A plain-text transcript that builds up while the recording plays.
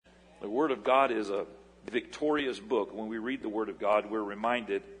The Word of God is a victorious book. When we read the Word of God, we're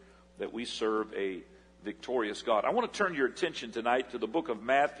reminded that we serve a victorious God. I want to turn your attention tonight to the book of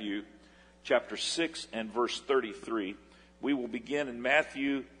Matthew, chapter 6 and verse 33. We will begin in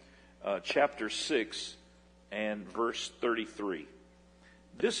Matthew chapter 6 and verse 33.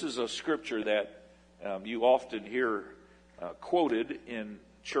 This is a scripture that you often hear quoted in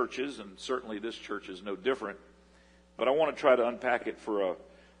churches, and certainly this church is no different. But I want to try to unpack it for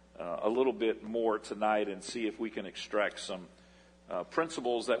a little bit more tonight and see if we can extract some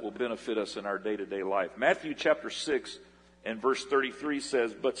principles that will benefit us in our day-to-day life. Matthew chapter 6 and verse 33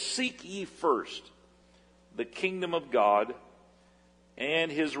 says, "But seek ye first the kingdom of God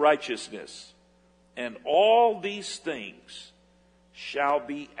and his righteousness, and all these things shall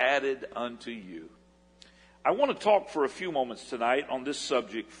be added unto you." I want to talk for a few moments tonight on this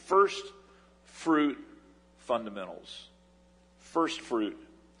subject, first fruit fundamentals. First fruit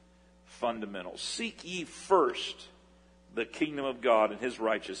fundamentals. Seek ye first the kingdom of God and his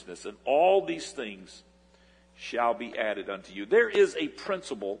righteousness, and all these things shall be added unto you. There is a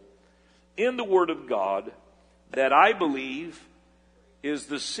principle in the Word of God that I believe is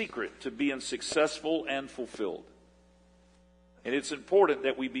the secret to being successful and fulfilled. And it's important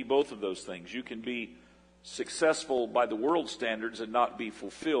that we be both of those things. You can be successful by the world's standards and not be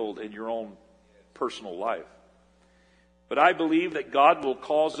fulfilled in your own personal life. But I believe that God will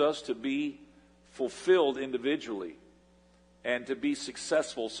cause us to be fulfilled individually and to be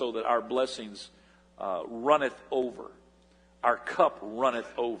successful so that our blessings runneth over. Our cup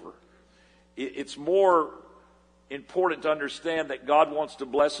runneth over. It's more important to understand that God wants to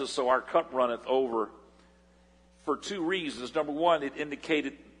bless us so our cup runneth over for two reasons. Number one, it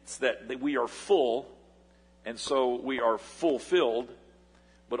indicates that we are full, and so we are fulfilled.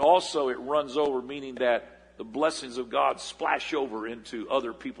 But also it runs over, meaning that the blessings of God splash over into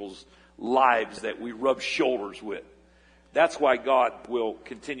other people's lives that we rub shoulders with. That's why God will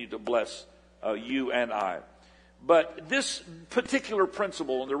continue to bless you and I. But this particular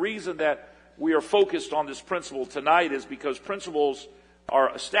principle, and the reason that we are focused on this principle tonight is because principles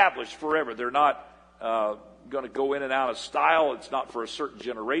are established forever. They're not going to go in and out of style. It's not for a certain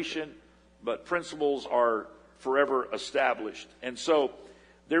generation, but principles are forever established. And so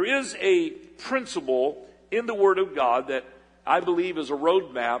there is a principle in the Word of God that I believe is a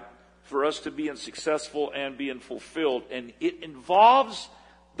roadmap for us to being successful and being fulfilled. And it involves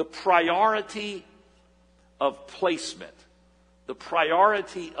the priority of placement. The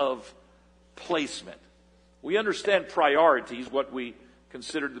priority of placement. We understand priorities, what we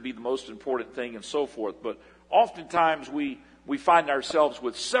consider to be the most important thing and so forth. But oftentimes we find ourselves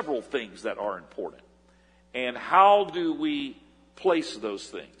with several things that are important. And how do we place those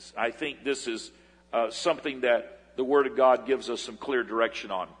things? I think this is something that the Word of God gives us some clear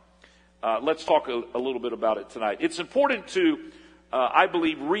direction on. Let's talk a little bit about it tonight. It's important to, I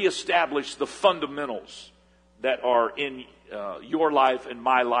believe, reestablish the fundamentals that are in your life and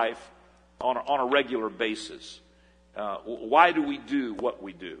my life on a regular basis. Why do we do what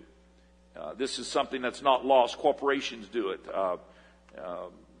we do? This is something that's not lost. Corporations do it.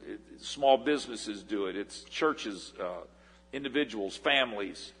 Small businesses do it. It's churches, individuals,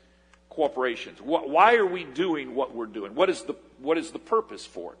 families, corporations. Why are we doing what we're doing? What is the purpose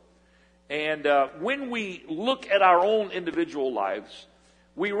for it? And when we look at our own individual lives,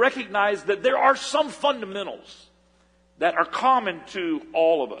 we recognize that there are some fundamentals that are common to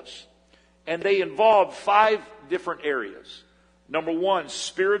all of us. And they involve 5 different areas. Number 1,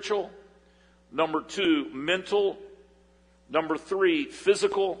 spiritual. Number 2, mental. Number 3,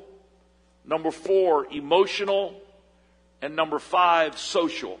 physical. Number 4, emotional. And number 5,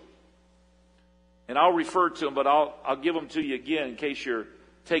 social. And I'll refer to them, but I'll give them to you again in case you're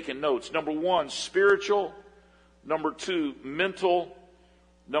taking notes. Number 1, spiritual. Number 2, mental.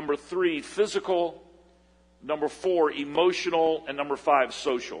 Number 3, physical. Number 4, emotional. And number 5,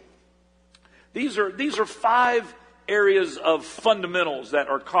 social. These are 5 areas of fundamentals that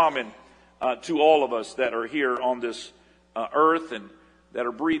are common to all of us that are here on this earth and that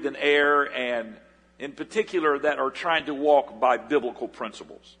are breathing air, and in particular that are trying to walk by biblical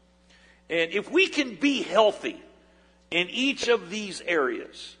principles. And if we can be healthy in each of these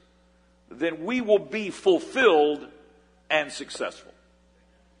areas, then we will be fulfilled and successful.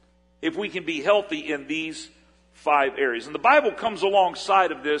 If we can be healthy in these 5 areas. And the Bible comes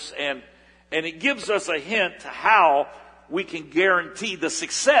alongside of this and it gives us a hint to how we can guarantee the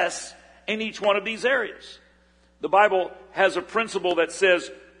success in each one of these areas. The Bible has a principle that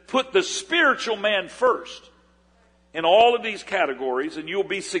says, put the spiritual man first in all of these categories, and you'll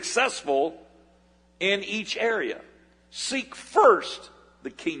be successful in each area. Seek first the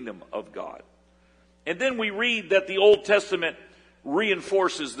kingdom of God. And then we read that the Old Testament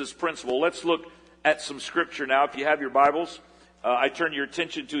reinforces this principle. Let's look at some scripture now. If you have your Bibles, I turn your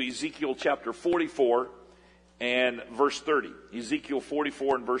attention to Ezekiel chapter 44 and verse 30. Ezekiel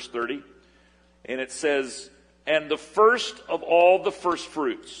 44 and verse 30. And it says, "And the first of all the first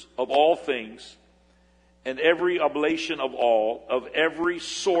fruits of all things, and every oblation of all, of every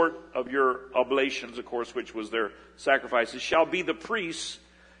sort of your oblations," of course, which was their sacrifices, "shall be the priest's.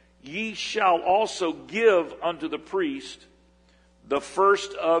 Ye shall also give unto the priest the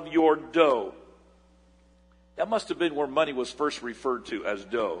first of your dough." That must have been where money was first referred to, as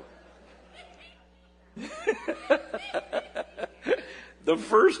dough. "The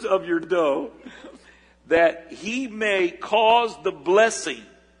first of your dough, that he may cause the blessing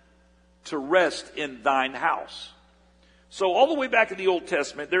to rest in thine house." So all the way back in the Old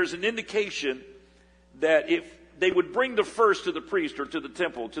Testament, there's an indication that if they would bring the first to the priest or to the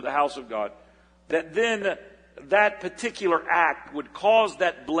temple, to the house of God, that then that particular act would cause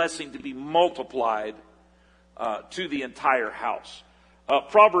that blessing to be multiplied to the entire house.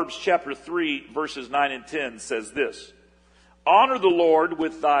 Proverbs chapter 3, verses 9 and 10 says this, "Honor the Lord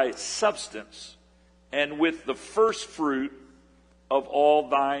with thy substance, and with the first fruit of all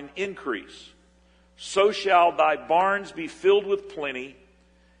thine increase. So shall thy barns be filled with plenty,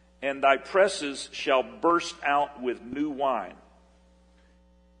 and thy presses shall burst out with new wine."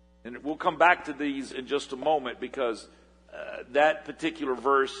 And we'll come back to these in just a moment, because that particular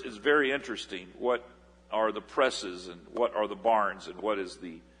verse is very interesting. What are the presses, and what are the barns, and what is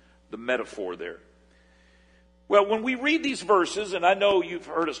the metaphor there? Well, when we read these verses, and I know you've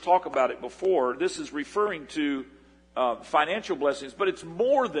heard us talk about it before, this is referring to financial blessings, but it's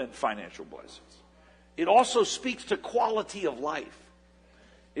more than financial blessings. It also speaks to quality of life.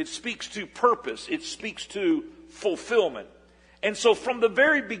 It speaks to purpose. It speaks to fulfillment. And so from the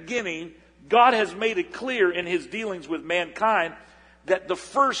very beginning, God has made it clear in his dealings with mankind that the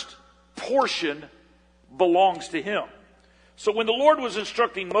first portion belongs to him. So when the Lord was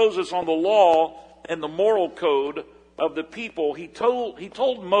instructing Moses on the law and the moral code of the people, he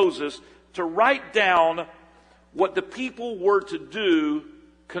told Moses to write down what the people were to do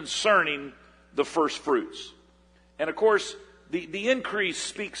concerning the first fruits. And of course, the increase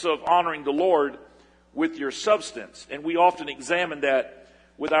speaks of honoring the Lord with your substance. And we often examine that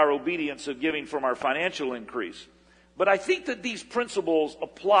with our obedience of giving from our financial increase. But I think that these principles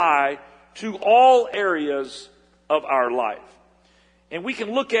apply to all areas of our life. And we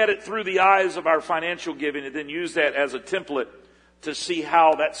can look at it through the eyes of our financial giving and then use that as a template to see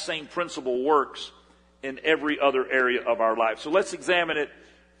how that same principle works in every other area of our life. So let's examine it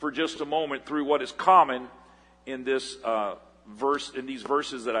for just a moment through what is common in this verse, in these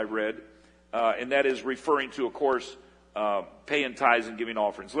verses that I read, and that is referring to, of course, paying tithes and giving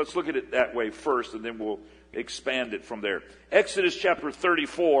offerings. Let's look at it that way first, and then we'll expand it from there. Exodus chapter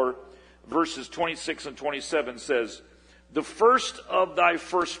 34, verses 26 and 27 says, "The first of thy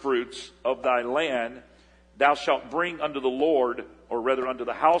firstfruits of thy land thou shalt bring unto the Lord, or rather unto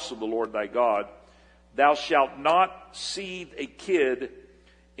the house of the Lord thy God. Thou shalt not seethe a kid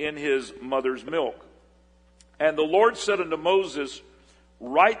in his mother's milk. And the Lord said unto Moses,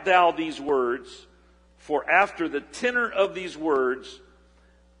 Write thou these words, for after the tenor of these words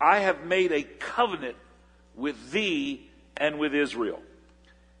I have made a covenant with thee and with Israel."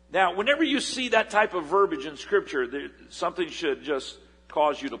 Now, whenever you see that type of verbiage in Scripture, something should just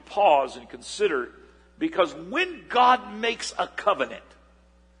cause you to pause and consider, because when God makes a covenant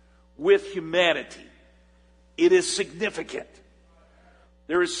with humanity, it is significant.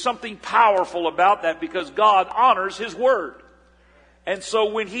 There is something powerful about that, because God honors his word. And so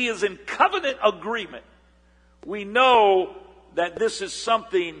when he is in covenant agreement, we know that this is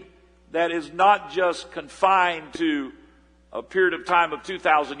something that is not just confined to a period of time of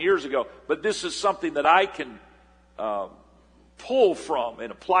 2,000 years ago, but this is something that I can pull from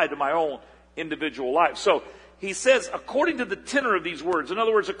and apply to my own individual life. So he says, according to the tenor of these words, in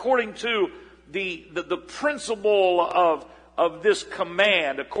other words, according to the principle of this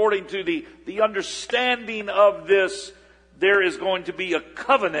command, according to the understanding of this, there is going to be a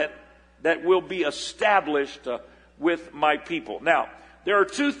covenant that will be established with my people. Now, there are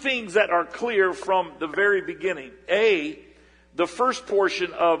two things that are clear from the very beginning. A, the first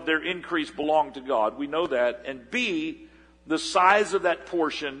portion of their increase belonged to God. We know that. And B, the size of that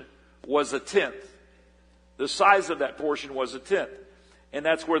portion was a tenth. The size of that portion was a tenth. And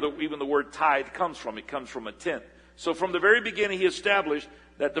that's where even the word tithe comes from. It comes from a tenth. So from the very beginning, he established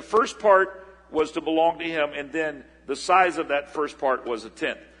that the first part was to belong to him, and then the size of that first part was a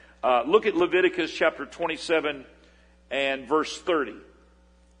tenth. Look at Leviticus chapter 27 and verse 30.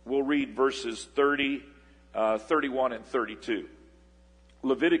 We'll read verses 30, 31, and 32.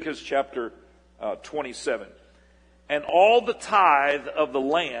 Leviticus chapter 27. And all the tithe of the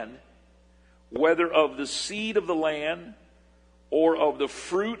land, whether of the seed of the land or of the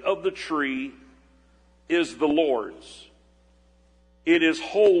fruit of the tree, is the Lord's. It is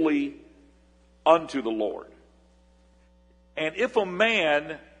holy unto the Lord. And if a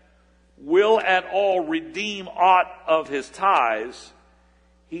man will at all redeem aught of his tithes,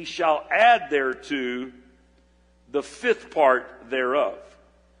 he shall add thereto the fifth part thereof.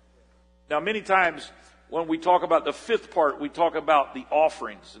 Now, many times when we talk about the fifth part, we talk about the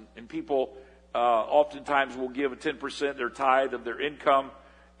offerings. And people oftentimes will give 10% their tithe of their income,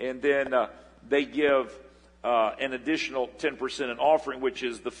 and then they give an additional 10% in offering, which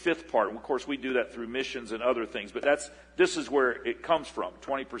is the fifth part. And of course, we do that through missions and other things. But this is where it comes from.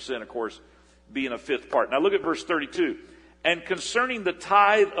 20%, of course, being a fifth part. Now look at verse 32. And concerning the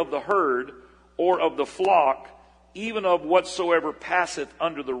tithe of the herd or of the flock, even of whatsoever passeth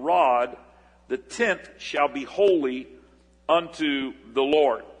under the rod, the tenth shall be holy unto the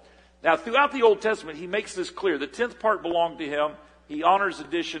Lord. Now, throughout the Old Testament, he makes this clear. The tenth part belonged to him. He honors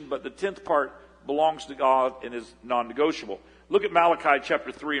addition, but the tenth part belongs to God and is non-negotiable. Look at Malachi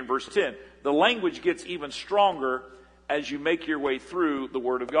chapter 3 and verse 10. The language gets even stronger as you make your way through the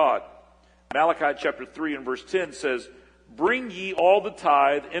Word of God. Malachi chapter 3 and verse 10 says, Bring ye all the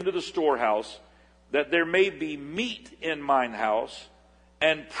tithe into the storehouse, that there may be meat in mine house,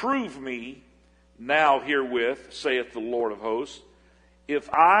 and prove me now herewith, saith the Lord of hosts, if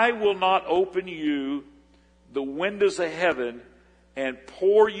I will not open you the windows of heaven and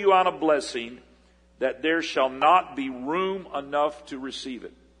pour you out a blessing, that there shall not be room enough to receive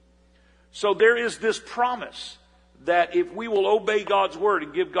it. So there is this promise that if we will obey God's word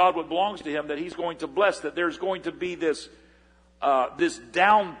and give God what belongs to him, that he's going to bless, that there's going to be this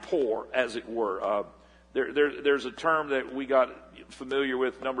downpour, as it were. There's a term that we got familiar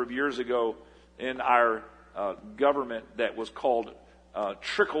with a number of years ago in our government that was called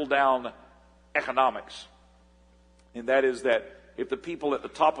trickle-down economics. And that is that if the people at the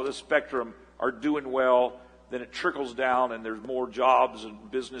top of the spectrum are doing well, then it trickles down and there's more jobs and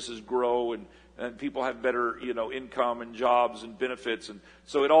businesses grow and people have better, income and jobs and benefits. And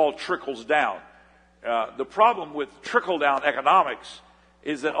so it all trickles down. The problem with trickle-down economics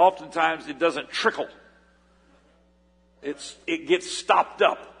is that oftentimes it doesn't trickle. It gets stopped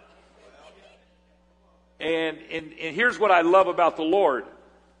up. And here's what I love about the Lord.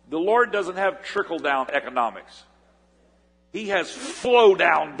 The Lord doesn't have trickle-down economics. He has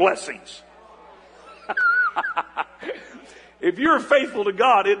flow-down blessings. If you're faithful to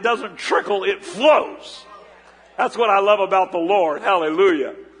God, it doesn't trickle, it flows. That's what I love about the Lord.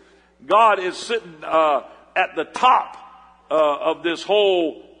 Hallelujah. God is sitting at the top of this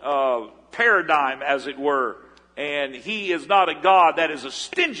whole paradigm, as it were. And he is not a God that is a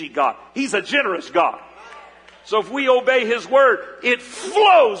stingy God. He's a generous God. So if we obey his word, it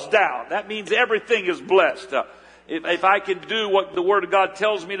flows down. That means everything is blessed. If I can do what the word of God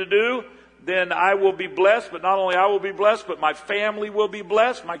tells me to do, then I will be blessed. But not only I will be blessed, but my family will be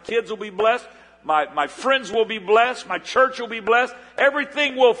blessed. My kids will be blessed. My friends will be blessed. My church will be blessed.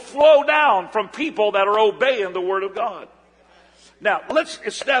 Everything will flow down from people that are obeying the word of God. Now, let's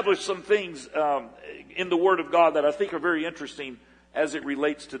establish some things in the word of God that I think are very interesting as it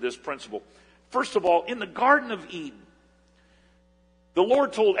relates to this principle. First of all, in the Garden of Eden, the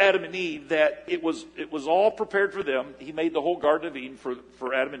Lord told Adam and Eve that it was all prepared for them. He made the whole Garden of Eden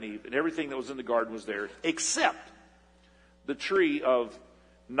for Adam and Eve, and everything that was in the garden was there, except the tree of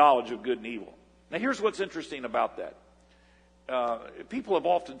knowledge of good and evil. Now, here's what's interesting about that. People have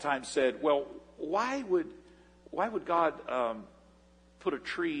oftentimes said, well, why would God put a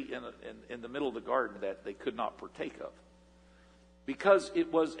tree in the middle of the garden that they could not partake of? Because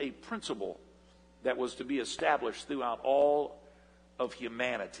it was a principle that was to be established throughout all of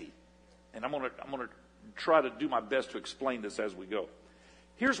humanity. And I'm going to try to do my best to explain this as we go.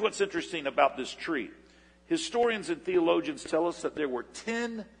 Here's what's interesting about this tree. Historians and theologians tell us that there were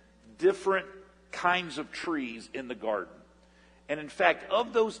 10 different kinds of trees in the garden. And in fact,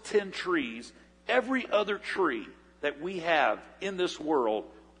 of those 10 trees, every other tree that we have in this world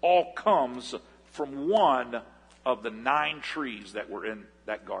all comes from one of the 9 trees that were in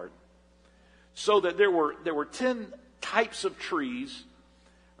that garden. So that there were 10 types of trees,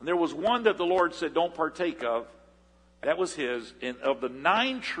 and there was one that the Lord said don't partake of. That was his. And of the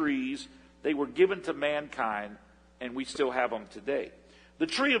 9 trees, they were given to mankind, and we still have them today. The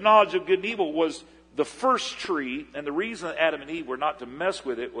tree of knowledge of good and evil was the first tree, and the reason that Adam and Eve were not to mess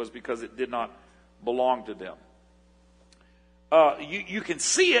with it was because it did not belong to them. You can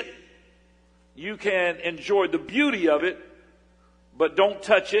see it. You can enjoy the beauty of it, but don't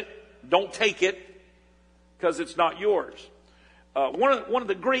touch it. Don't take it, because it's not yours. One of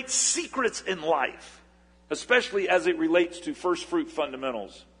the great secrets in life, especially as it relates to first fruit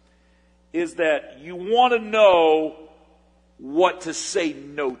fundamentals, is that you want to know what to say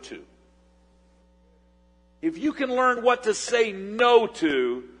no to. If you can learn what to say no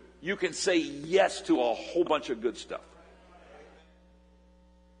to, you can say yes to a whole bunch of good stuff.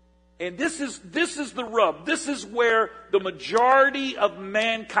 And this is the rub. This is where the majority of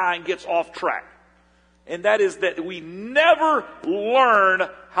mankind gets off track. And that is that we never learn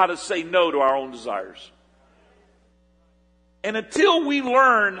how to say no to our own desires. And until we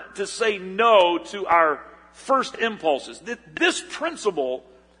learn to say no to our first impulses, this principle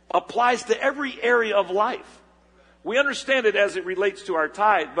applies to every area of life. We understand it as it relates to our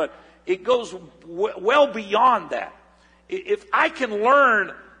tithe, but it goes well beyond that. If I can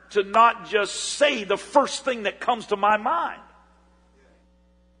learn to not just say the first thing that comes to my mind,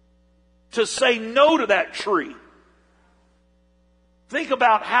 to say no to that tree. Think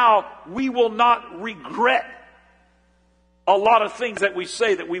about how we will not regret a lot of things that we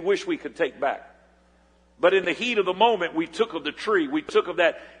say that we wish we could take back. But in the heat of the moment, we took of the tree. We took of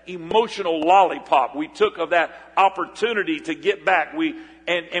that emotional lollipop. We took of that opportunity to get back. We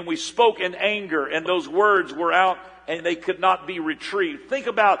spoke in anger, and those words were out and they could not be retrieved. Think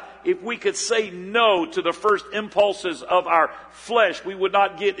about if we could say no to the first impulses of our flesh, we would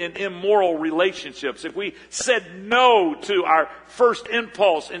not get in immoral relationships. If we said no to our first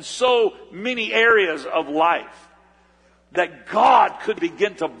impulse in so many areas of life, that God could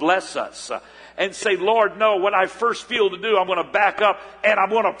begin to bless us and say, Lord, no, what I first feel to do, I'm going to back up and I'm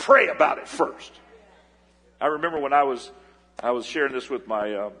going to pray about it first. I remember when I was sharing this with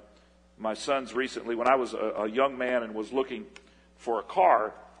my sons recently. When I was a young man and was looking for a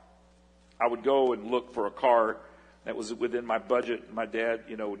car, I would go and look for a car that was within my budget. My dad,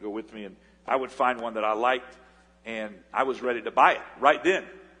 would go with me, and I would find one that I liked, and I was ready to buy it right then.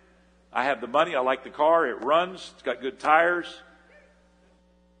 I have the money. I like the car. It runs. It's got good tires.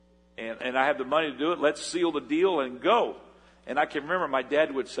 And I have the money to do it. Let's seal the deal and go. And I can remember my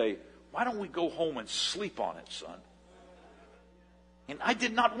dad would say, why don't we go home and sleep on it, son? And I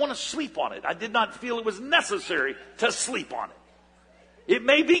did not want to sleep on it. I did not feel it was necessary to sleep on it. It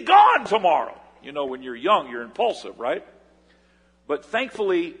may be gone tomorrow. When you're young, you're impulsive, right? But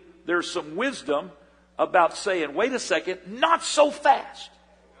thankfully, there's some wisdom about saying, wait a second, not so fast.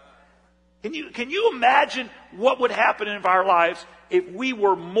 Can you imagine what would happen in our lives if we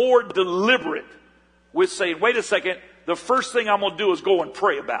were more deliberate with saying, wait a second, the first thing I'm going to do is go and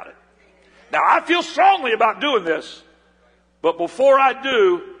pray about it. Now, I feel strongly about doing this, but before I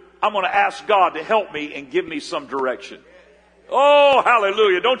do, I'm going to ask God to help me and give me some direction. Oh,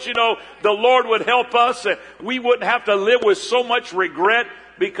 hallelujah. Don't you know the Lord would help us and we wouldn't have to live with so much regret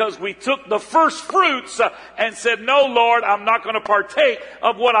because we took the first fruits and said, no, Lord, I'm not going to partake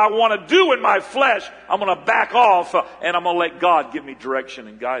of what I want to do in my flesh. I'm going to back off and I'm going to let God give me direction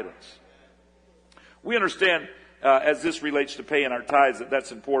and guidance. We understand as this relates to paying our tithes that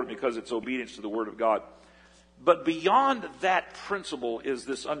that's important because it's obedience to the Word of God. But beyond that principle is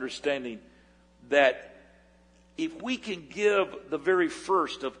this understanding that if we can give the very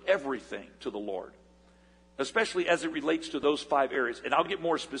first of everything to the Lord, especially as it relates to those 5 areas, and I'll get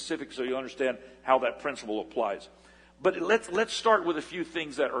more specific so you understand how that principle applies. But let's start with a few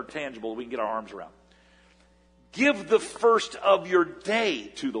things that are tangible we can get our arms around. Give the first of your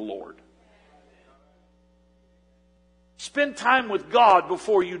day to the Lord. Spend time with God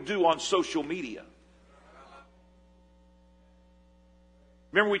before you do on social media.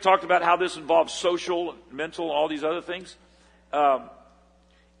 Remember we talked about how this involves social, mental, and all these other things?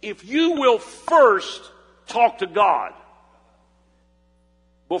 If you will first talk to God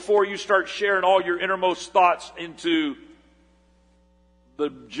before you start sharing all your innermost thoughts into the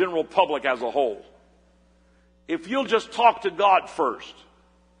general public as a whole, if you'll just talk to God first,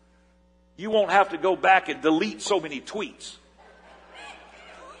 you won't have to go back and delete so many tweets.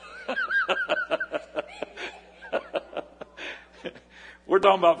 We're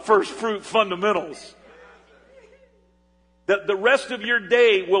talking about first fruit fundamentals. The rest of your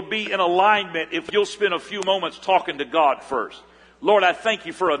day will be in alignment if you'll spend a few moments talking to God first. Lord, I thank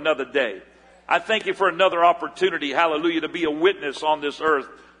you for another day. I thank you for another opportunity, hallelujah, to be a witness on this earth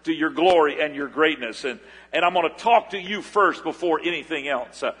to your glory and your greatness. And I'm going to talk to you first before anything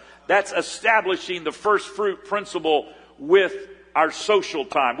else. That's establishing the first fruit principle with our social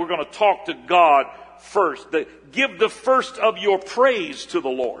time. We're going to talk to God first. Give the first of your praise to the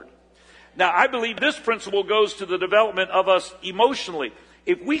Lord. Now, I believe this principle goes to the development of us emotionally.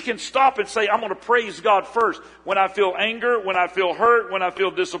 If we can stop and say, I'm going to praise God first when I feel anger, when I feel hurt, when I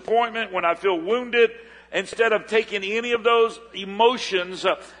feel disappointment, when I feel wounded, instead of taking any of those emotions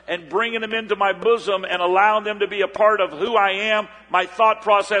and bringing them into my bosom and allowing them to be a part of who I am, my thought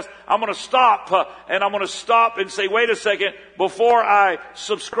process, I'm going to stop and I'm going to stop and say, wait a second, before I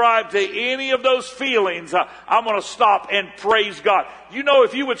subscribe to any of those feelings, I'm going to stop and praise God. You know,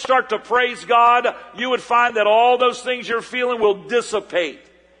 if you would start to praise God, you would find that all those things you're feeling will dissipate.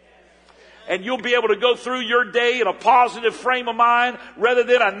 And you'll be able to go through your day in a positive frame of mind rather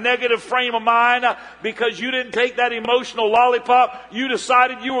than a negative frame of mind, because you didn't take that emotional lollipop. You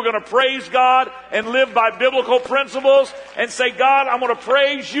decided you were going to praise God and live by biblical principles and say, God, I'm going to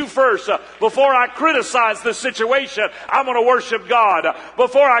praise you first. Before I criticize the situation, I'm going to worship God.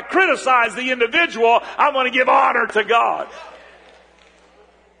 Before I criticize the individual, I'm going to give honor to God.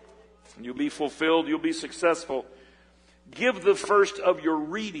 You'll be fulfilled. You'll be successful. Give the first of your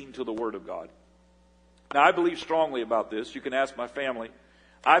reading to the Word of God. Now, I believe strongly about this. You can ask my family.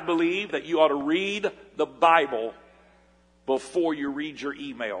 I believe that you ought to read the Bible before you read your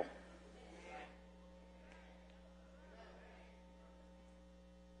email.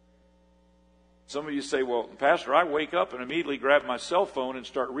 Some of you say, well, Pastor, I wake up and immediately grab my cell phone and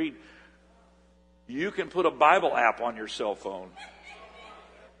start reading. You can put a Bible app on your cell phone.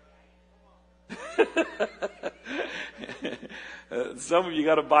 Some of you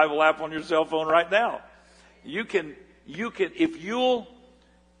got a Bible app on your cell phone right now. You can if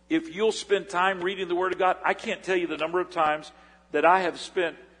you'll spend time reading the Word of God. I can't tell you the number of times that I have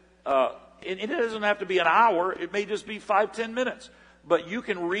spent, and it doesn't have to be an hour. It may just be 5-10 minutes. But you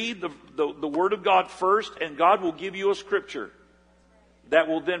can read the Word of God first, and God will give you a scripture that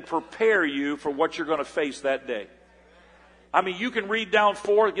will then prepare you for what you're going to face that day. I mean, you can read down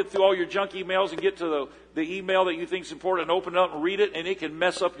 4, get through all your junk emails and get to the email that you think is important and open it up and read it, and it can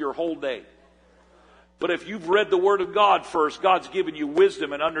mess up your whole day. But if you've read the Word of God first, God's given you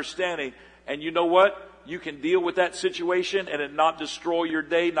wisdom and understanding, and you know what? You can deal with that situation and it not destroy your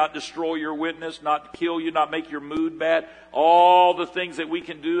day, not destroy your witness, not kill you, not make your mood bad. All the things that we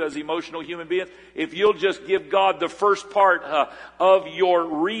can do as emotional human beings. If you'll just give God the first part of your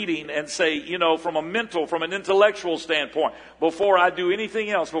reading and say, you know, from an intellectual standpoint, before I do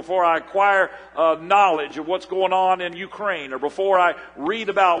anything else, before I acquire knowledge of what's going on in Ukraine, or before I read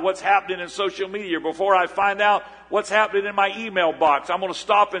about what's happening in social media, before I find out what's happening in my email box, I'm going to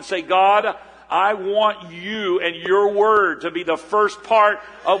stop and say, God, I want you and your word to be the first part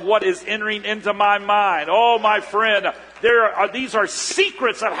of what is entering into my mind. Oh, my friend, these are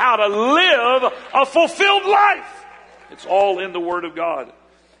secrets of how to live a fulfilled life. It's all in the Word of God.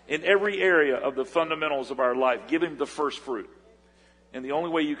 In every area of the fundamentals of our life, give Him the first fruit. And the only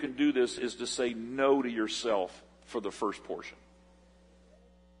way you can do this is to say no to yourself for the first portion.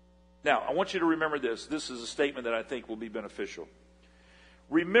 Now, I want you to remember this. This is a statement that I think will be beneficial.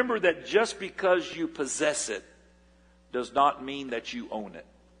 Remember that just because you possess it does not mean that you own it.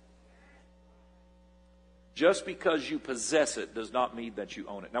 Just because you possess it does not mean that you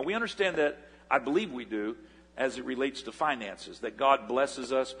own it. Now, we understand that, I believe we do, as it relates to finances, that God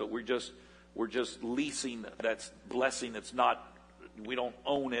blesses us, but we're just leasing that blessing. It's not, we don't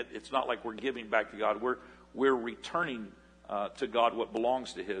own it. It's not like we're giving back to God. We're returning to God what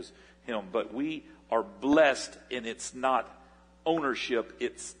belongs to Him. But we are blessed, and it's not ownership,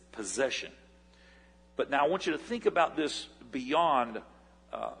 it's possession. But now I want you to think about this beyond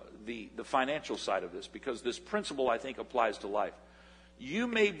the financial side of this, because this principle, I think, applies to life. You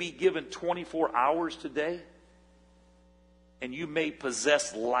may be given 24 hours today, and you may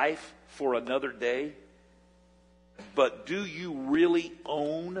possess life for another day, but do you really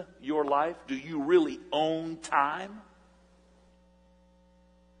own your life? Do you really own time?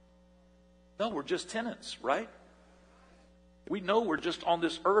 No, we're just tenants, right? We know we're just on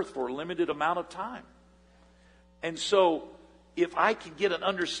this earth for a limited amount of time. And so, if I can get an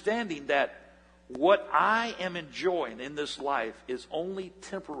understanding that what I am enjoying in this life is only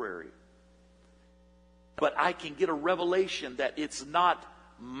temporary, but I can get a revelation that it's not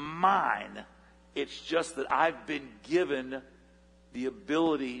mine, it's just that I've been given the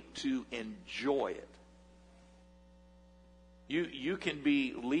ability to enjoy it. You can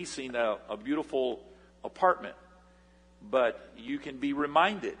be leasing a beautiful apartment, but you can be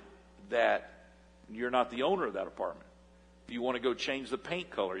reminded that you're not the owner of that apartment. If you want to go change the paint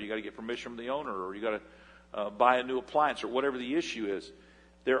color, you got to get permission from the owner, or you got to buy a new appliance, or whatever the issue is.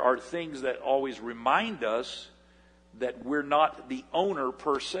 There are things that always remind us that we're not the owner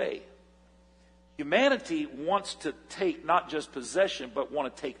per se. Humanity wants to take not just possession, but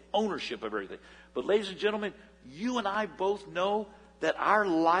want to take ownership of everything. But ladies and gentlemen, you and I both know that our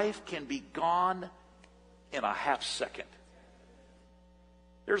life can be gone in a half second.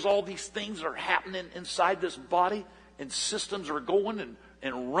 There's all these things that are happening inside this body, and systems are going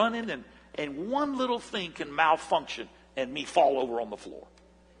and running, and one little thing can malfunction and me fall over on the floor.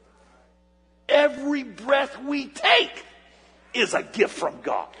 Every breath we take is a gift from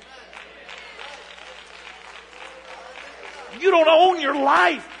God. You don't own your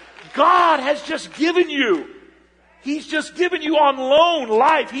life. God has just given you. He's just given you on loan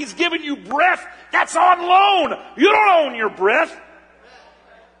life. He's given you breath. That's on loan. You don't own your breath.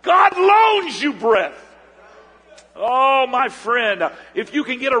 God loans you breath. Oh, my friend, if you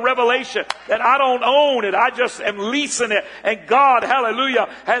can get a revelation that I don't own it, I just am leasing it, and God, hallelujah,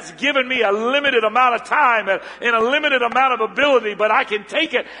 has given me a limited amount of time and a limited amount of ability, but I can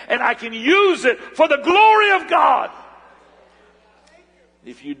take it and I can use it for the glory of God.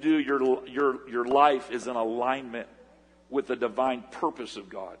 If you do, your life is in alignment with the divine purpose of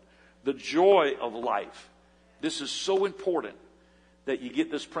God. The joy of life. This is so important that you get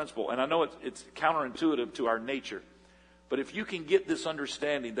this principle. And I know it's counterintuitive to our nature. But if you can get this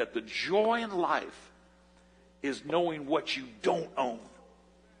understanding that the joy in life is knowing what you don't own.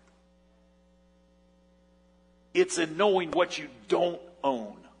 It's in knowing what you don't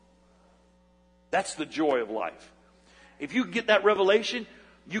own. That's the joy of life. If you get that revelation,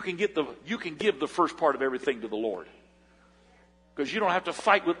 you can give the first part of everything to the Lord. Because you don't have to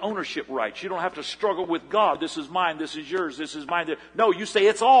fight with ownership rights. You don't have to struggle with God. This is mine. This is yours. This is mine. No, you say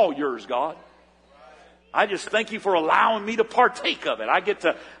it's all yours, God. I just thank you for allowing me to partake of it. I get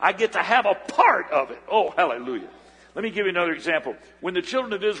to have a part of it. Oh, hallelujah. Let me give you another example. When the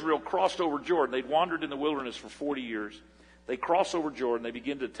children of Israel crossed over Jordan, they'd wandered in the wilderness for 40 years. They cross over Jordan. They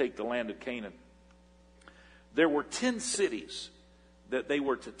begin to take the land of Canaan. There were 10 cities that they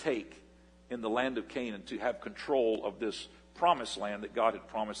were to take in the land of Canaan to have control of this promised land that God had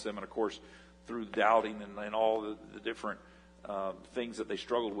promised them. And of course, through doubting and all the different things that they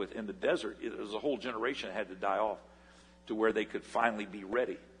struggled with in the desert, it was a whole generation that had to die off to where they could finally be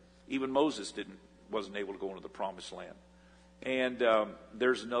ready. Even Moses wasn't able to go into the promised land. And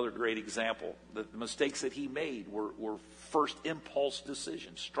there's another great example. The mistakes that he made were first impulse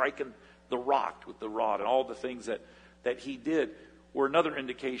decisions, striking the rock with the rod, and all the things that he did were another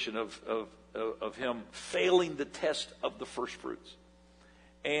indication of him failing the test of the first fruits.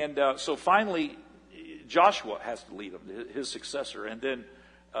 And so finally, Joshua has to lead them, his successor, and then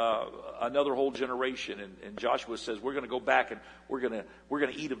another whole generation. And Joshua says, we're going to go back and we're going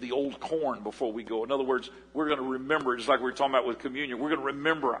to eat of the old corn before we go. In other words, we're going to remember, just like we were talking about with communion, we're going to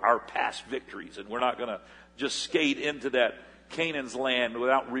remember our past victories, and we're not going to just skate into that Canaan's land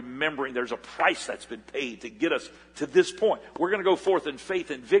without remembering there's a price that's been paid to get us to this point. We're going to go forth in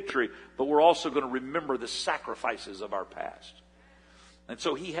faith and victory, but we're also going to remember the sacrifices of our past. And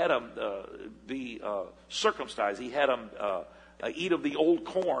so he had them be circumcised. He had them eat of the old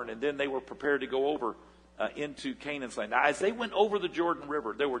corn, and then they were prepared to go over into Canaan's land. Now, as they went over the Jordan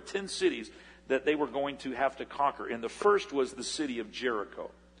River, there were 10 cities that they were going to have to conquer. And the first was the city of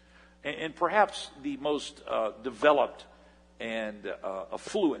Jericho. And perhaps the most developed and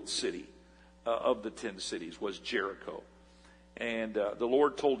affluent city of the 10 cities was Jericho. And the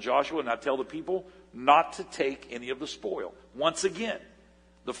Lord told Joshua, now tell the people not to take any of the spoil. Once again,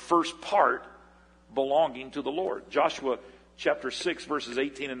 the first part belonging to the Lord. Joshua chapter 6, verses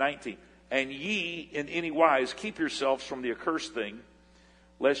 18 and 19. And ye in any wise keep yourselves from the accursed thing,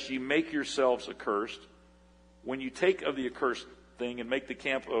 lest ye make yourselves accursed, when you take of the accursed thing and make the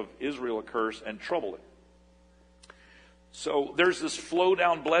camp of Israel accursed and trouble it. So there's this flow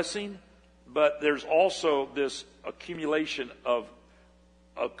down blessing, but there's also this accumulation of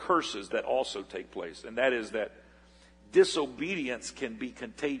curses that also take place. And that is that disobedience can be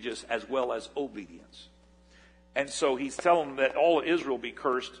contagious as well as obedience. And so he's telling them that all of Israel be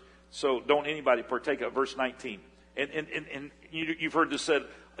cursed, so don't anybody partake of it. Verse 19. And you've heard this said,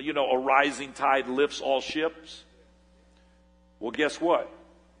 a rising tide lifts all ships. Well, guess what?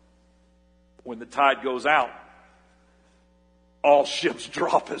 When the tide goes out, all ships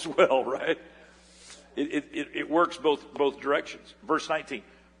drop as well, right? It works both directions. Verse 19.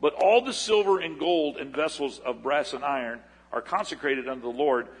 But all the silver and gold and vessels of brass and iron are consecrated unto the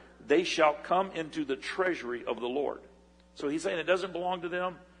Lord. They shall come into the treasury of the Lord. So he's saying it doesn't belong to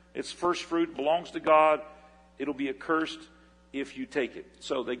them. It's first fruit, belongs to God. It'll be accursed if you take it.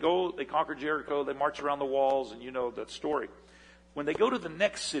 So they conquer Jericho, they march around the walls, and you know that story. When they go to the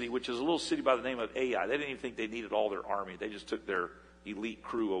next city, which is a little city by the name of Ai, they didn't even think they needed all their army. They just took their elite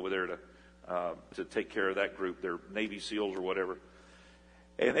crew over there to take care of that group. They're Navy SEALs or whatever.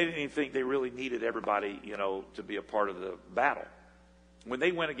 And they didn't even think they really needed everybody, to be a part of the battle. When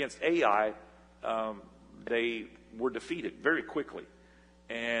they went against Ai, they were defeated very quickly.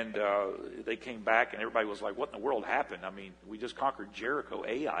 And they came back, and everybody was like, what in the world happened? I mean, we just conquered Jericho.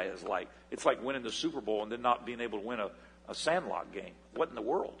 Ai is it's like winning the Super Bowl and then not being able to win a Sandlot game. What in the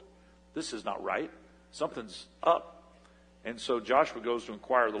world? This is not right. Something's up. And so Joshua goes to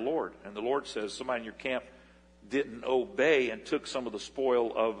inquire of the Lord. And the Lord says, somebody in your camp didn't obey and took some of the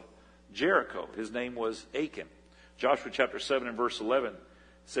spoil of Jericho. His name was Achan. Joshua chapter 7 and verse 11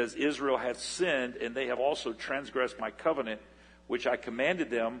 says, Israel hath sinned, and they have also transgressed my covenant, which I commanded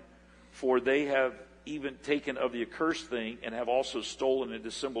them, for they have even taken of the accursed thing, and have also stolen and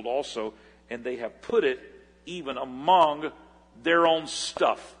dissembled also, and they have put it even among their own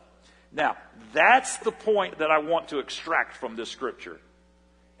stuff. Now, that's the point that I want to extract from this scripture.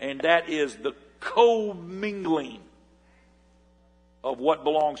 And that is the commingling of what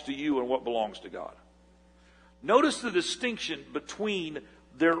belongs to you and what belongs to God. Notice the distinction between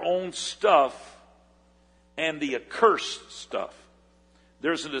their own stuff and the accursed stuff.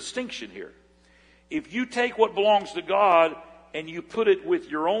 There's a distinction here. If you take what belongs to God and you put it with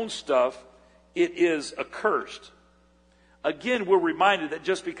your own stuff, it is accursed. Again, we're reminded that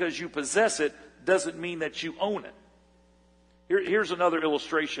just because you possess it doesn't mean that you own it. Here's another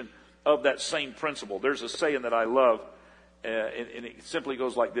illustration of that same principle. There's a saying that I love, and it simply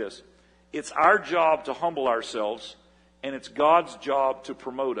goes like this. It's our job to humble ourselves, and it's God's job to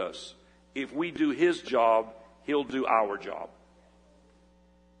promote us. If we do His job, He'll do our job.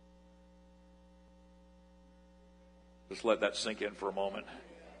 Just let that sink in for a moment.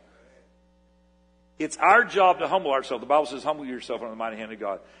 It's our job to humble ourselves. The Bible says, humble yourself under the mighty hand of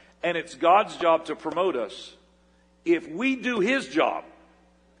God. And it's God's job to promote us. If we do His job,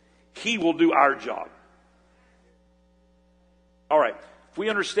 He will do our job. All right. If we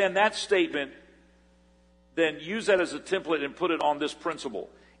understand that statement, then use that as a template and put it on this principle.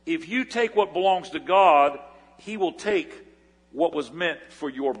 If you take what belongs to God, He will take what was meant for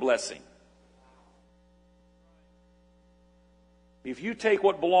your blessing. If you take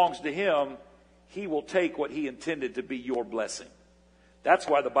what belongs to Him, He will take what He intended to be your blessing. That's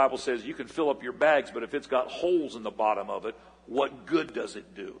why the Bible says you can fill up your bags, but if it's got holes in the bottom of it, what good does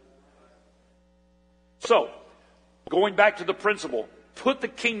it do? So, going back to the principle, put the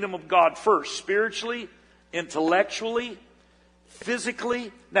kingdom of God first, spiritually, intellectually,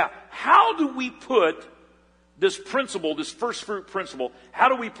 physically. Now, how do we put this principle, this first fruit principle, how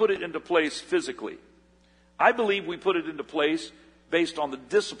do we put it into place physically? I believe we put it into place based on the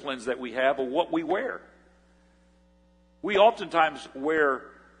disciplines that we have of what we wear. We oftentimes wear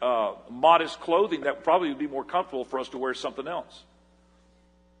modest clothing that probably would be more comfortable for us to wear something else.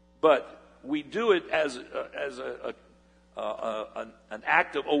 But we do it as an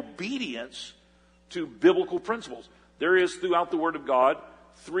act of obedience to biblical principles. There is, throughout the Word of God,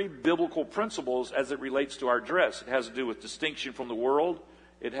 3 biblical principles as it relates to our dress. It has to do with distinction from the world.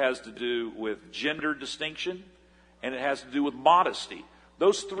 It has to do with gender distinction. And it has to do with modesty.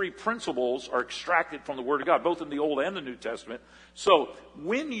 Those 3 principles are extracted from the Word of God, both in the Old and the New Testament. So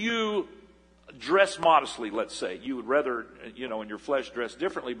when you dress modestly, let's say, you would rather, in your flesh dress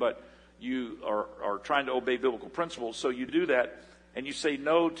differently, but you are trying to obey biblical principles. So you do that and you say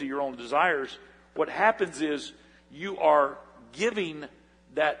no to your own desires. What happens is you are giving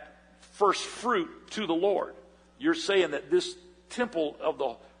that first fruit to the Lord. You're saying that this temple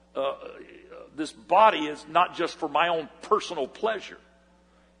of this body is not just for my own personal pleasure.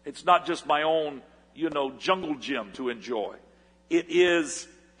 It's not just my own, jungle gym to enjoy. It is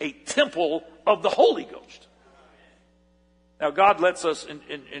a temple of the Holy Ghost. Now, God lets us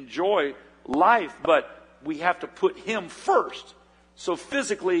enjoy life, but we have to put Him first. So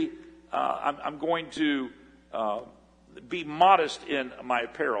physically, I'm going to be modest in my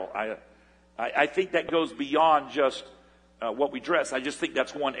apparel. I think that goes beyond just what we dress. I just think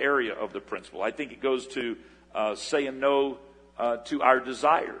that's one area of the principle. I think it goes to saying no to our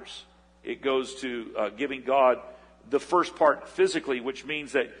desires. It goes to giving God the first part physically, which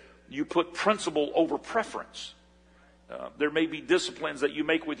means that you put principle over preference. There may be disciplines that you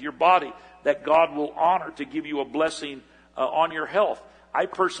make with your body that God will honor to give you a blessing on your health. I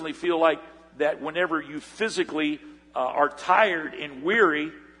personally feel like that whenever you physically are tired and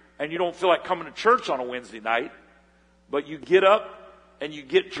weary and you don't feel like coming to church on a Wednesday night, but you get up and you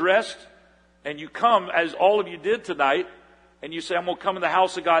get dressed and you come as all of you did tonight and you say, I'm going to come in the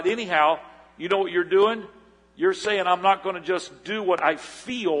house of God anyhow. You know what you're doing? You're saying, I'm not going to just do what I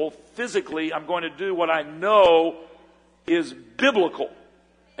feel physically. I'm going to do what I know is biblical.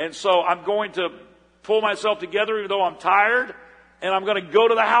 And so I'm going to pull myself together even though I'm tired, and I'm going to go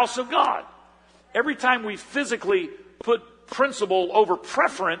to the house of God. Every time we physically put principle over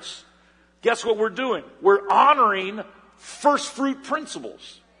preference, guess what we're doing? We're honoring first fruit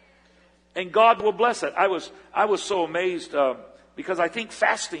principles. And God will bless that. I was so amazed because I think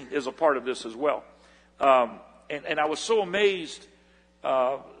fasting is a part of this as well. And I was so amazed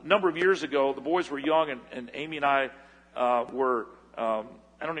a number of years ago. The boys were young, and Amy and I were. I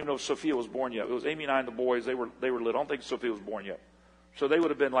don't even know if Sophia was born yet. It was Amy and I and the boys. They were little. I don't think Sophia was born yet. So they would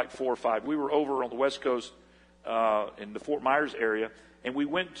have been like 4 or 5. We were over on the West Coast in the Fort Myers area, and we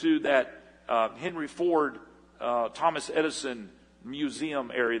went to that Henry Ford, Thomas Edison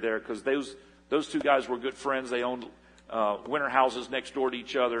museum area there, because those two guys were good friends. They owned winter houses next door to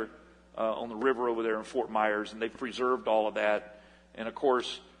each other on the river over there in Fort Myers, and they preserved all of that. And of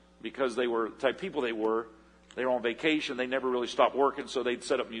course, because they were the type of people they were on vacation. They never really stopped working, so they'd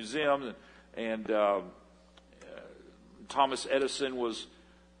set up museums. And Thomas Edison was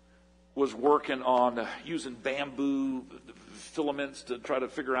working on using bamboo filaments to try to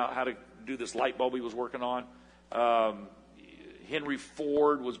figure out how to do this light bulb he was working on. Henry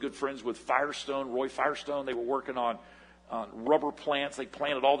Ford was good friends with Firestone, Roy Firestone. They were working on rubber plants. They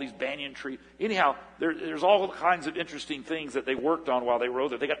planted all these banyan trees. Anyhow, there's all kinds of interesting things that they worked on while they were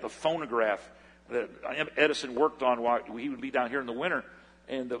there. They got the phonograph that Edison worked on while he would be down here in the winter.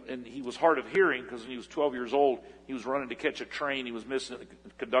 And he was hard of hearing because when he was 12 years old, he was running to catch a train. He was missing the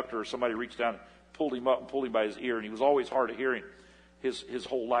conductor, or somebody reached down and pulled him up and pulled him by his ear. And he was always hard of hearing his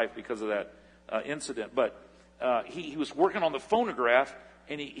whole life because of that incident. But he was working on the phonograph,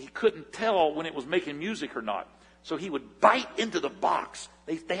 and he couldn't tell when it was making music or not. So he would bite into the box.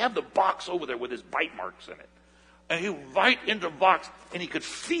 They have the box over there with his bite marks in it. And he would bite into the box, and he could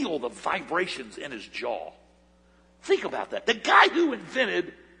feel the vibrations in his jaw. Think about that. The guy who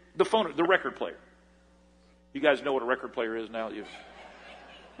invented the record player. You guys know what a record player is now? He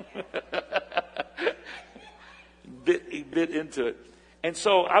bit into it. And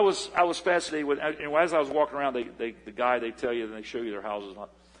so I was fascinated with, and as I was walking around, they tell you, and they show you their houses.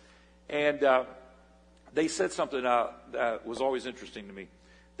 And they said something that was always interesting to me.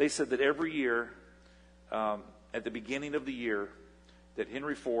 They said that every year, at the beginning of the year, that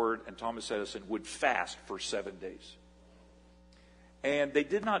Henry Ford and Thomas Edison would fast for 7 days. And they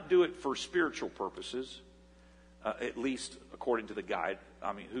did not do it for spiritual purposes, at least according to the guide.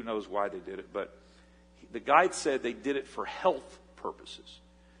 I mean, who knows why they did it, but the guide said they did it for health purposes.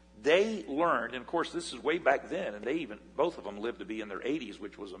 They learned, and of course this is way back then, and both of them lived to be in their 80s,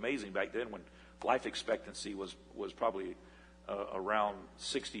 which was amazing back then when life expectancy was probably around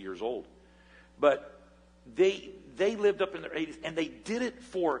 60 years old. But they lived up in their 80s, and they did it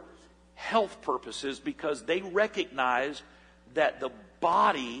for health purposes because they recognized that the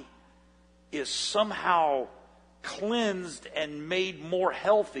body is somehow cleansed and made more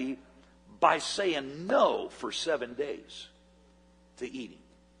healthy by saying no for 7 days to eating.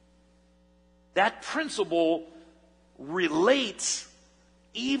 That principle relates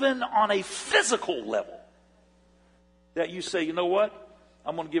even on a physical level. That you say, you know what?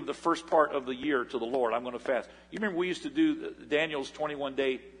 I'm going to give the first part of the year to the Lord. I'm going to fast. You remember we used to do Daniel's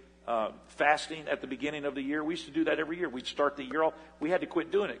 21-day fasting at the beginning of the year? We used to do that every year. We'd start the year off. We had to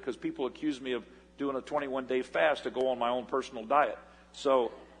quit doing it because people accused me of doing a 21-day fast to go on my own personal diet.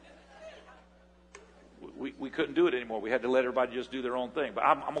 So we couldn't do it anymore. We had to let everybody just do their own thing. But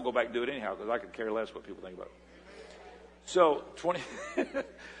I'm going to go back and do it anyhow because I could care less what people think about it. So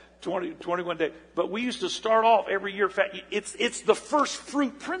 21 days. But we used to start off every year. It's the first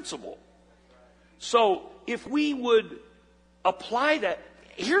fruit principle. So if we would apply that,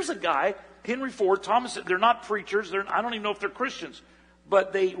 here's a guy, Henry Ford, Thomas, they're not preachers. I don't even know if they're Christians,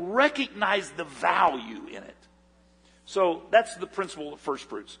 but they recognize the value in it. So that's the principle of first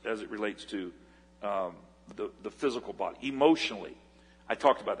fruits as it relates to the physical body. Emotionally, I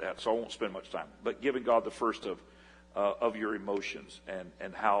talked about that, so I won't spend much time. But giving God the first of your emotions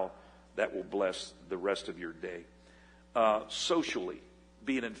and how that will bless the rest of your day. Socially,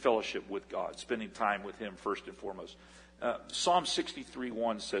 being in fellowship with God, spending time with Him first and foremost. Psalm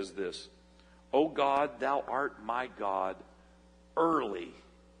 63:1 says this, O God, thou art my God, early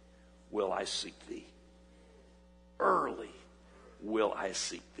will I seek thee. Early will I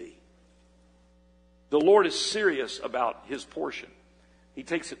seek thee. The Lord is serious about His portion. He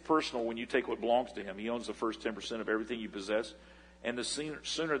takes it personal when you take what belongs to Him. He owns the first 10% of everything you possess. And the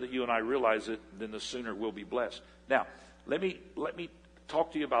sooner that you and I realize it, then the sooner we'll be blessed. Now, let me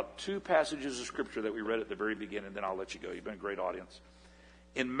talk to you about two passages of Scripture that we read at the very beginning, and then I'll let you go. You've been a great audience.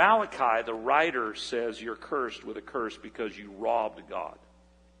 In Malachi, the writer says you're cursed with a curse because you robbed God.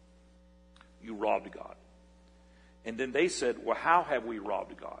 You robbed God. And then they said, well, how have we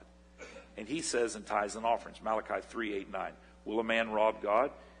robbed God? And he says in tithes and offerings, Malachi 3:8-9, will a man rob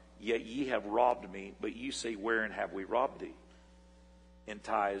God? Yet ye have robbed me, but ye say, wherein have we robbed thee? In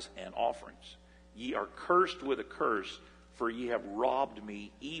tithes and offerings. Ye are cursed with a curse, for ye have robbed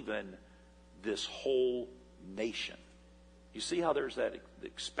me, even this whole nation. You see how there's that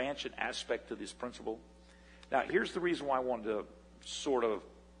expansion aspect to this principle? Now, here's the reason why I wanted to sort of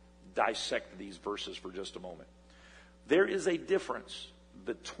dissect these verses for just a moment. There is a difference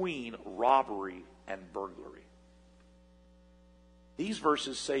between robbery and burglary. These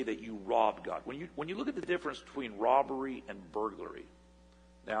verses say that you robbed God. When you look at the difference between robbery and burglary,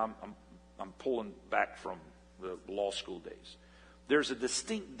 now I'm pulling back from the law school days. There's a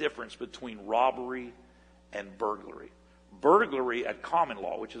distinct difference between robbery and burglary. Burglary at common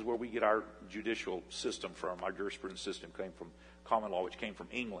law, which is where we get our judicial system from, our jurisprudence system came from common law, which came from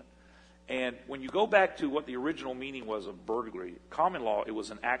England. And when you go back to what the original meaning was of burglary, common law, it was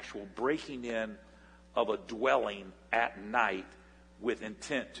an actual breaking in of a dwelling at night with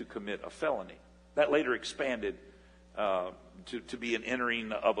intent to commit a felony. That later expanded to be an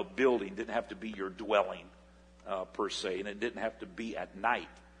entering of a building. It didn't have to be your dwelling per se, and it didn't have to be at night.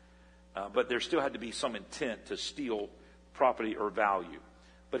 But there still had to be some intent to steal property or value.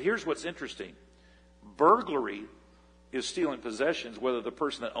 But here's what's interesting. Burglary is stealing possessions whether the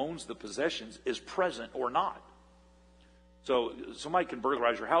person that owns the possessions is present or not. So somebody can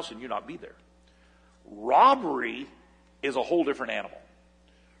burglarize your house and you not be there. Robbery is a whole different animal.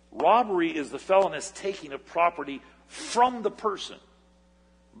 Robbery is the felonious taking of property from the person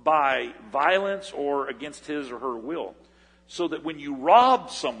by violence or against his or her will. So that when you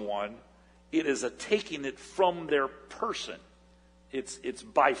rob someone, it is a taking it from their person. It's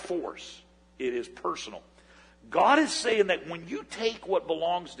by force. It is personal. God is saying that when you take what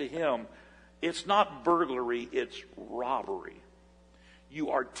belongs to him, it's not burglary, it's robbery. You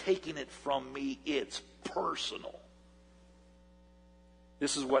are taking it from me, it's personal.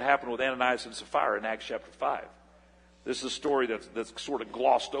 This is what happened with Ananias and Sapphira in Acts chapter 5. This is a story that's sort of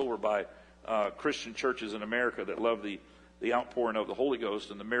glossed over by Christian churches in America that love the outpouring of the Holy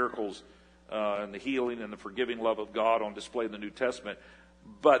Ghost and the miracles and the healing and the forgiving love of God on display in the New Testament.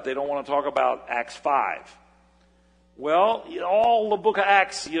 But they don't want to talk about Acts 5. Well, all the book of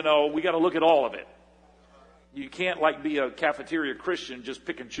Acts, we got to look at all of it. You can't be a cafeteria Christian, just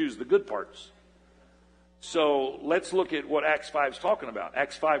pick and choose the good parts. So let's look at what Acts 5 is talking about.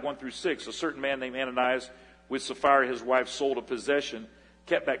 Acts 5, 1-6. A certain man named Ananias with Sapphira, his wife, sold a possession,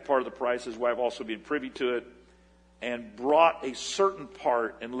 kept back part of the price, his wife also being privy to it, and brought a certain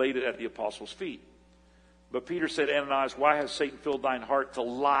part and laid it at the apostles' feet. But Peter said, Ananias, why has Satan filled thine heart to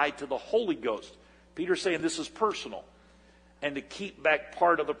lie to the Holy Ghost? Peter's saying this is personal. And to keep back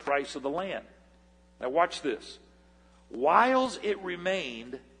part of the price of the land. Now watch this. Whiles it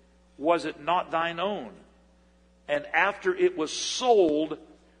remained, was it not thine own? And after it was sold,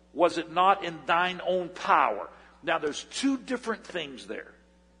 was it not in thine own power? Now there's two different things there.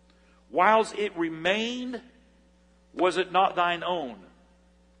 Whiles it remained, was it not thine own?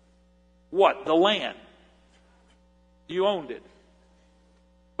 What? The land. You owned it.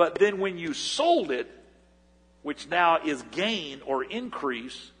 But then when you sold it, which now is gain or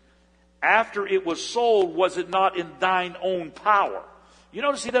increase, after it was sold, was it not in thine own power? You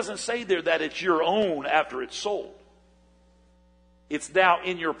notice he doesn't say there that it's your own after it's sold. It's now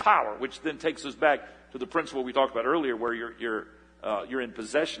in your power, which then takes us back to the principle we talked about earlier, where you're in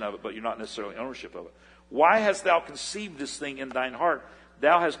possession of it, but you're not necessarily ownership of it. Why hast thou conceived this thing in thine heart?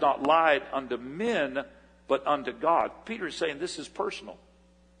 Thou hast not lied unto men, but unto God. Peter is saying this is personal.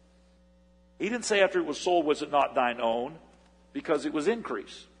 He didn't say after it was sold, was it not thine own? Because it was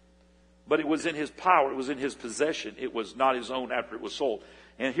increase. But it was in his power. It was in his possession. It was not his own after it was sold.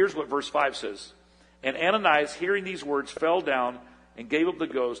 And here's what verse 5 says. And Ananias, hearing these words, fell down and gave up the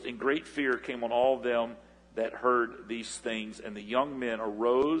ghost, and great fear came on all them that heard these things. And the young men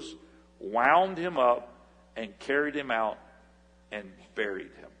arose, wound him up, and carried him out and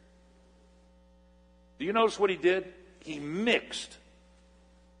buried him. Do you notice what he did? He mixed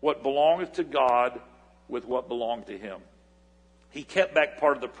what belongeth to God with what belonged to him. He kept back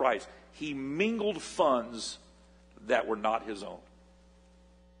part of the price. He mingled funds that were not his own.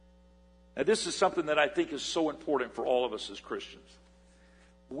 Now, this is something that I think is so important for all of us as Christians.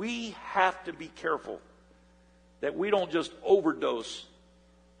 We have to be careful that we don't just overdose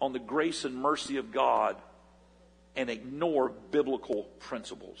on the grace and mercy of God and ignore biblical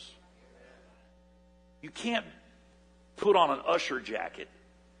principles. You can't put on an usher jacket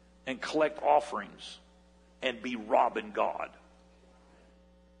and collect offerings and be robbing God.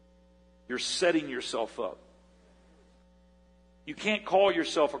 you're setting yourself up. You can't call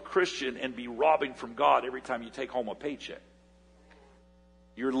yourself a Christian and be robbing from God every time you take home a paycheck.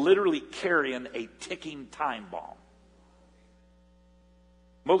 You're literally carrying a ticking time bomb.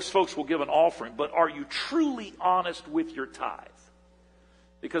 Most folks will give an offering, but are you truly honest with your tithe?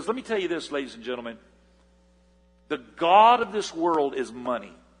 Because let me tell you this, ladies and gentlemen, the God of this world is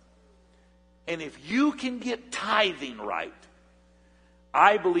money. And if you can get tithing right,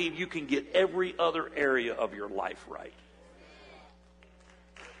 I believe you can get every other area of your life right.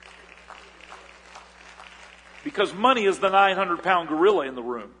 Because money is the 900-pound gorilla in the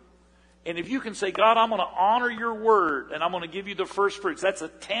room. And if you can say, God, I'm going to honor your word and I'm going to give you the first fruits, that's a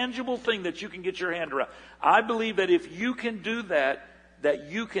tangible thing that you can get your hand around. I believe that if you can do that, that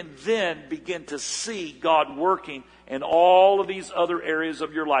you can then begin to see God working in all of these other areas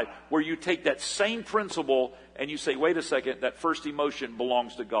of your life, where you take that same principle and you say, wait a second, that first emotion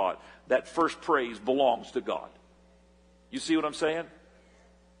belongs to God. That first praise belongs to God. You see what I'm saying?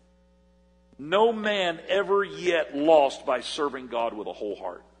 No man ever yet lost by serving God with a whole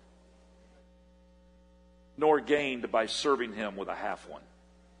heart, nor gained by serving him with a half one.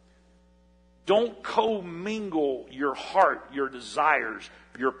 Don't commingle your heart, your desires,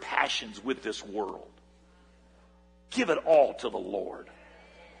 your passions with this world. Give it all to the Lord.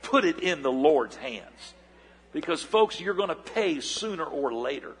 Put it in the Lord's hands. Because, folks, you're going to pay sooner or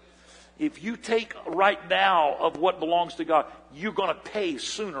later. If you take right now of what belongs to God, you're going to pay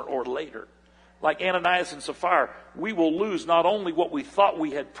sooner or later. Like Ananias and Sapphira, we will lose not only what we thought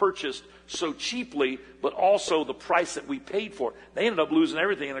we had purchased so cheaply, but also the price that we paid for it. They ended up losing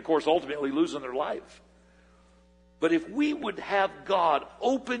everything and, of course, ultimately losing their life. But if we would have God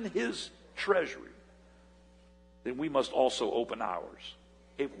open his treasury, then we must also open ours.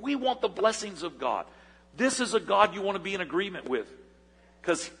 If we want the blessings of God, this is a God you want to be in agreement with.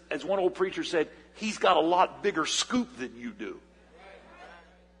 Because, as one old preacher said, he's got a lot bigger scoop than you do.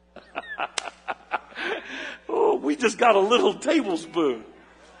 Oh, we just got a little tablespoon.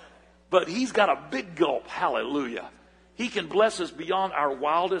 But he's got a big gulp. Hallelujah. He can bless us beyond our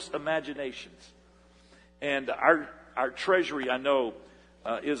wildest imaginations. And our treasury, I know,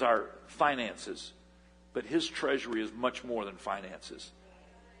 is our finances. But his treasury is much more than finances.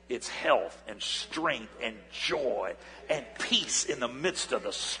 It's health and strength and joy and peace in the midst of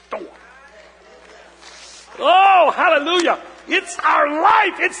the storm. Oh, hallelujah. It's our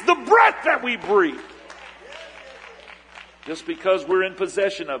life. It's the breath that we breathe. Just because we're in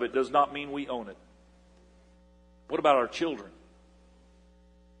possession of it does not mean we own it. What about our children?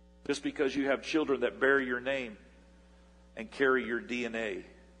 Just because you have children that bear your name and carry your DNA,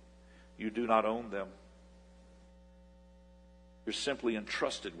 you do not own them. You're simply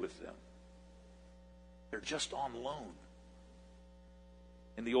entrusted with them. They're just on loan.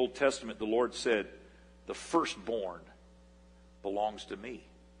 In the Old Testament, the Lord said, the firstborn belongs to me.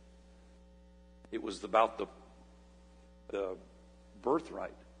 It was about the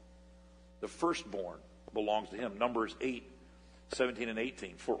birthright. The firstborn belongs to him. Numbers 8, 17 and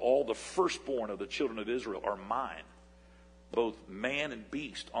 18. For all the firstborn of the children of Israel are mine, both man and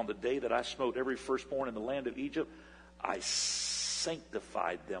beast. On the day that I smote every firstborn in the land of Egypt, I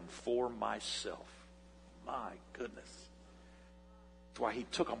sanctified them for myself. My goodness. That's why he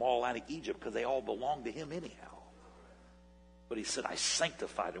took them all out of Egypt, because they all belonged to him anyhow. But he said, I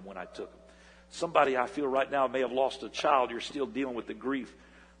sanctified them when I took them. Somebody, I feel right now, may have lost a child. You're still dealing with the grief.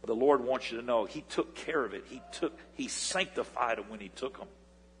 But the Lord wants you to know he took care of it. He sanctified them when he took them.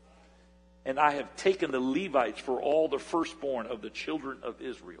 And I have taken the Levites for all the firstborn of the children of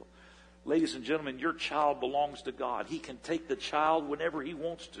Israel. Ladies and gentlemen, your child belongs to God. He can take the child whenever he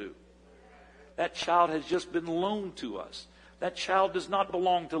wants to. That child has just been loaned to us. That child does not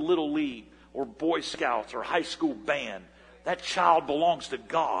belong to Little League or Boy Scouts or high school band. That child belongs to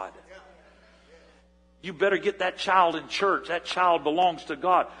God. You better get that child in church. That child belongs to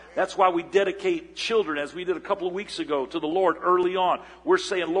God. That's why we dedicate children, as we did a couple of weeks ago, to the Lord early on. We're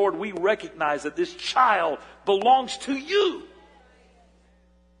saying, Lord, we recognize that this child belongs to you.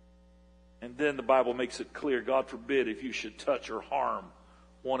 And then the Bible makes it clear, God forbid if you should touch or harm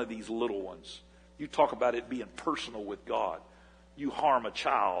one of these little ones. You talk about it being personal with God. You harm a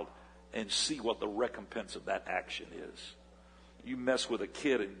child and see what the recompense of that action is. You mess with a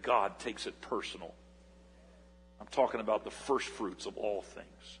kid and God takes it personal. I'm talking about the first fruits of all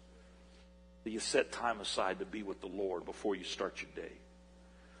things. That you set time aside to be with the Lord before you start your day.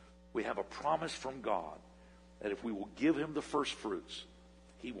 We have a promise from God that if we will give him the first fruits,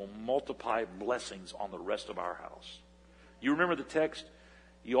 he will multiply blessings on the rest of our house. You remember the text?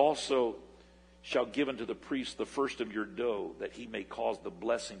 You also shall give unto the priest the first of your dough, that he may cause the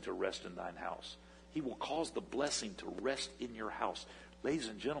blessing to rest in thine house. He will cause the blessing to rest in your house. Ladies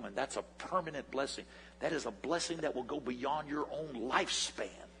and gentlemen, that's a permanent blessing. That is a blessing that will go beyond your own lifespan.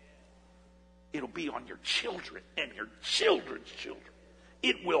 It'll be on your children and your children's children.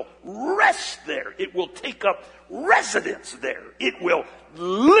 It will rest there. It will take up residence there. It will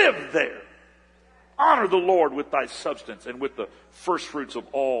live there. Honor the Lord with thy substance and with the first fruits of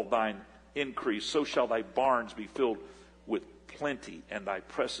all thine increase. So shall thy barns be filled with plenty, and thy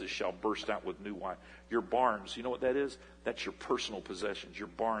presses shall burst out with new wine. Your barns, you know what that is? That's your personal possessions. Your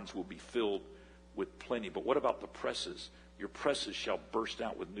barns will be filled with plenty. But what about the presses? Your presses shall burst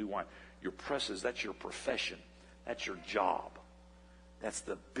out with new wine. Your presses, that's your profession. That's your job. That's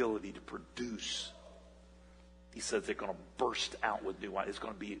the ability to produce. He says they're going to burst out with new wine. It's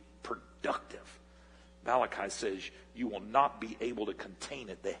going to be productive. Malachi says you will not be able to contain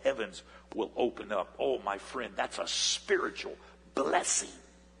it. The heavens will open up. Oh, my friend, that's a spiritual blessing.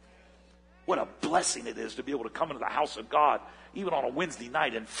 What a blessing it is to be able to come into the house of God, even on a Wednesday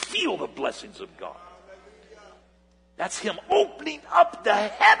night, and feel the blessings of God. That's him opening up the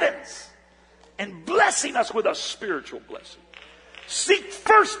heavens and blessing us with a spiritual blessing. Seek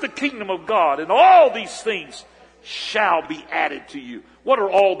first the kingdom of God, and all these things shall be added to you. What are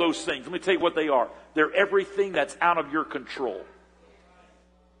all those things? Let me tell you what they are. They're everything that's out of your control.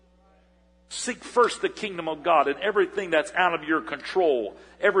 Seek first the kingdom of God, and everything that's out of your control,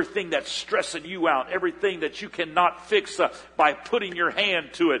 everything that's stressing you out, everything that you cannot fix by putting your hand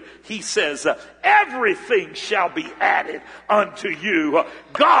to it. He says, everything shall be added unto you.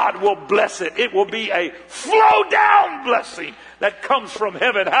 God will bless it. It will be a flow down blessing that comes from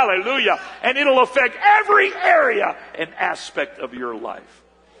heaven. Hallelujah. And it'll affect every area and aspect of your life.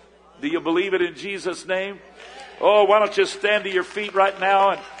 Do you believe it in Jesus' name? Oh, why don't you stand to your feet right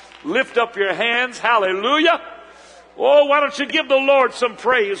now and lift up your hands. Hallelujah. Oh, why don't you give the Lord some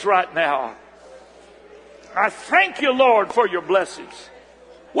praise right now? I thank you, Lord, for your blessings.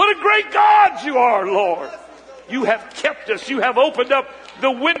 What a great God you are, Lord. You have kept us. You have opened up the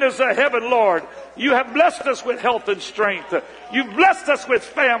windows of heaven, Lord. You have blessed us with health and strength. You've blessed us with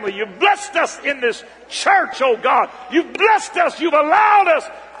family. You've blessed us in this church, oh God. You've blessed us. You've allowed us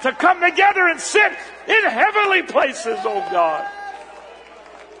to come together and sit in heavenly places, oh God.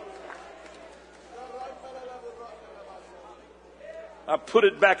 I put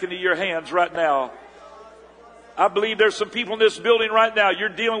it back into your hands right now. I believe there's some people in this building right now. You're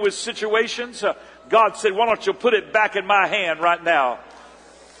dealing with situations. God said, why don't you put it back in my hand right now?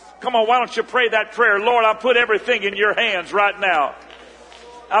 Come on, why don't you pray that prayer? Lord, I put everything in your hands right now.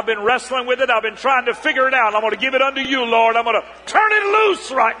 I've been wrestling with it. I've been trying to figure it out. I'm going to give it unto you, Lord. I'm going to turn it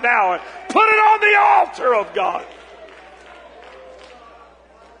loose right now and put it on the altar of God.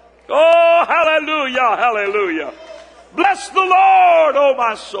 Oh, hallelujah, hallelujah. Bless the Lord, oh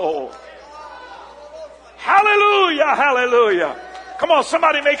my soul. Hallelujah, hallelujah. Come on,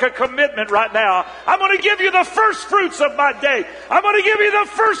 somebody make a commitment right now. I'm going to give you the first fruits of my day. I'm going to give you the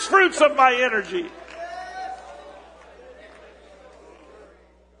first fruits of my energy.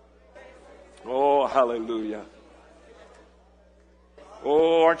 Oh, hallelujah.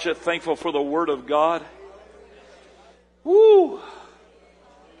 Oh, aren't you thankful for the Word of God? Woo!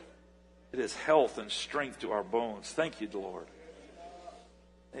 It is health and strength to our bones. Thank you, Lord.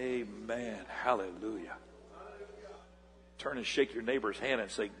 Amen. Hallelujah. Turn and shake your neighbor's hand and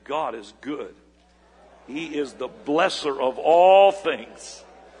say, God is good. He is the blesser of all things.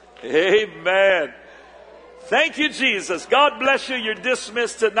 Amen. Thank you, Jesus. God bless you. You're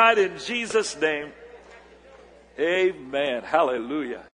dismissed tonight in Jesus' name. Amen. Hallelujah.